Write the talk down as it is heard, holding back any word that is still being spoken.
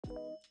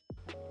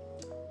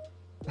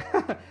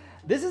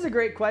This is a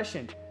great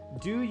question.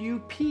 Do you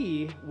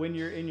pee when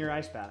you're in your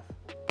ice bath?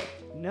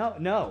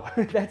 No.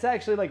 That's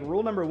actually like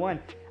rule number one.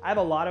 I have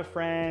a lot of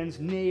friends,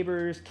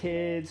 neighbors,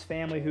 kids,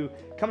 family who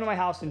come to my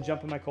house and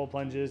jump in my cold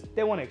plunges.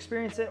 They want to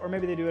experience it, or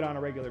maybe they do it on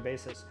a regular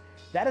basis.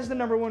 That is the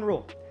number one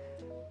rule.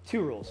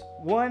 Two rules.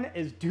 One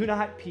is do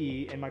not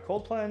pee in my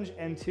cold plunge,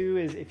 and two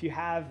is if you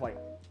have like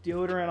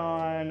deodorant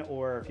on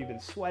or if you've been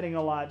sweating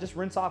a lot, just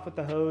rinse off with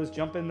the hose,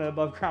 jump in the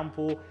above ground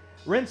pool,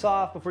 rinse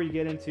off before you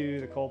get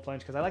into the cold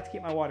plunge, because I like to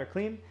keep my water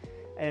clean.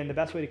 And the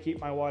best way to keep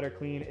my water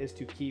clean is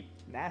to keep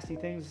nasty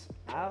things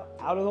out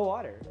of the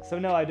water. So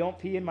no, I don't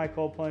pee in my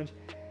cold plunge.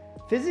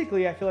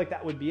 Physically, I feel like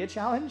that would be a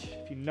challenge,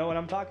 if you know what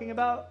I'm talking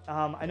about.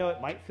 I know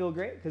it might feel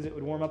great because it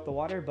would warm up the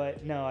water,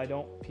 but no, I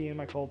don't pee in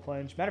my cold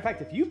plunge. Matter of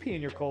fact, if you pee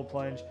in your cold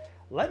plunge,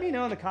 let me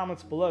know in the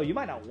comments below. You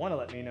might not want to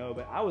let me know,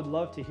 but I would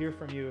love to hear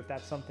from you if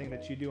that's something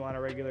that you do on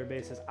a regular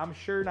basis. I'm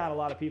sure not a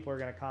lot of people are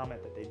going to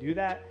comment that they do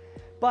that,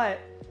 but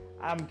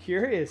I'm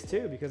curious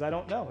too, because I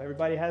don't know.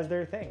 Everybody has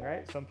their thing,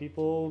 right? Some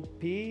people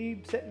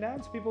pee sitting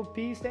down, some people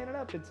pee standing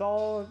up. It's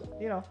all,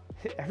 you know,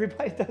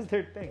 everybody does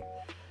their thing.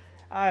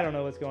 I don't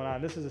know what's going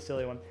on. This is a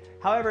silly one.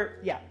 However,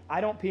 yeah, I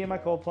don't pee in my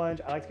cold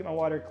plunge. I like to get my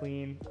water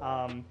clean.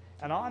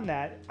 And on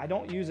that, I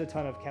don't use a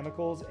ton of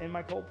chemicals in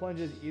my cold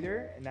plunges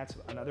either. And that's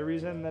another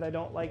reason that I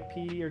don't like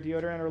pee or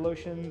deodorant or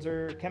lotions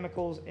or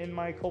chemicals in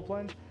my cold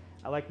plunge.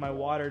 I like my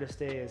water to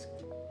stay as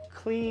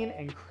clean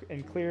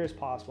and clear as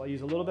possible. I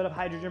use a little bit of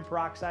hydrogen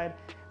peroxide.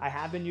 I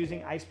have been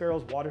using Ice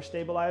Barrel's water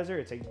stabilizer.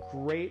 It's a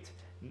great,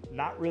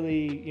 not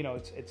really, you know,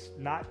 it's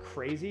not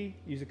crazy.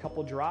 Use a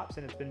couple drops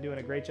and it's been doing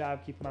a great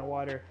job keeping my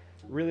water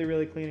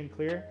really clean and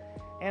clear.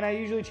 And I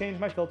usually change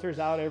my filters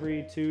out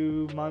every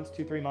 2 months,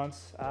 2-3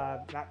 months.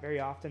 Not very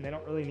often. They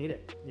don't really need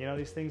it. You know,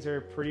 these things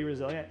are pretty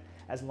resilient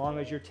as long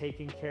as you're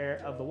taking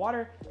care of the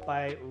water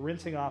by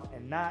rinsing off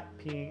and not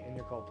peeing in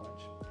your cold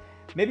plunge.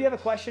 Maybe you have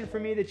a question for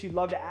me that you'd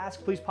love to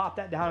ask. Please pop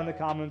that down in the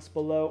comments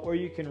below, or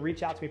you can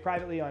reach out to me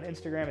privately on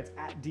Instagram. It's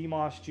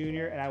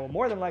 @DMossJr, and I will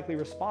more than likely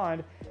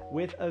respond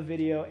with a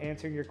video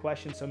answering your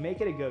question. So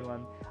make it a good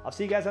one. I'll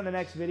see you guys on the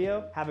next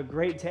video. Have a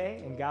great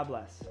day, and God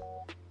bless.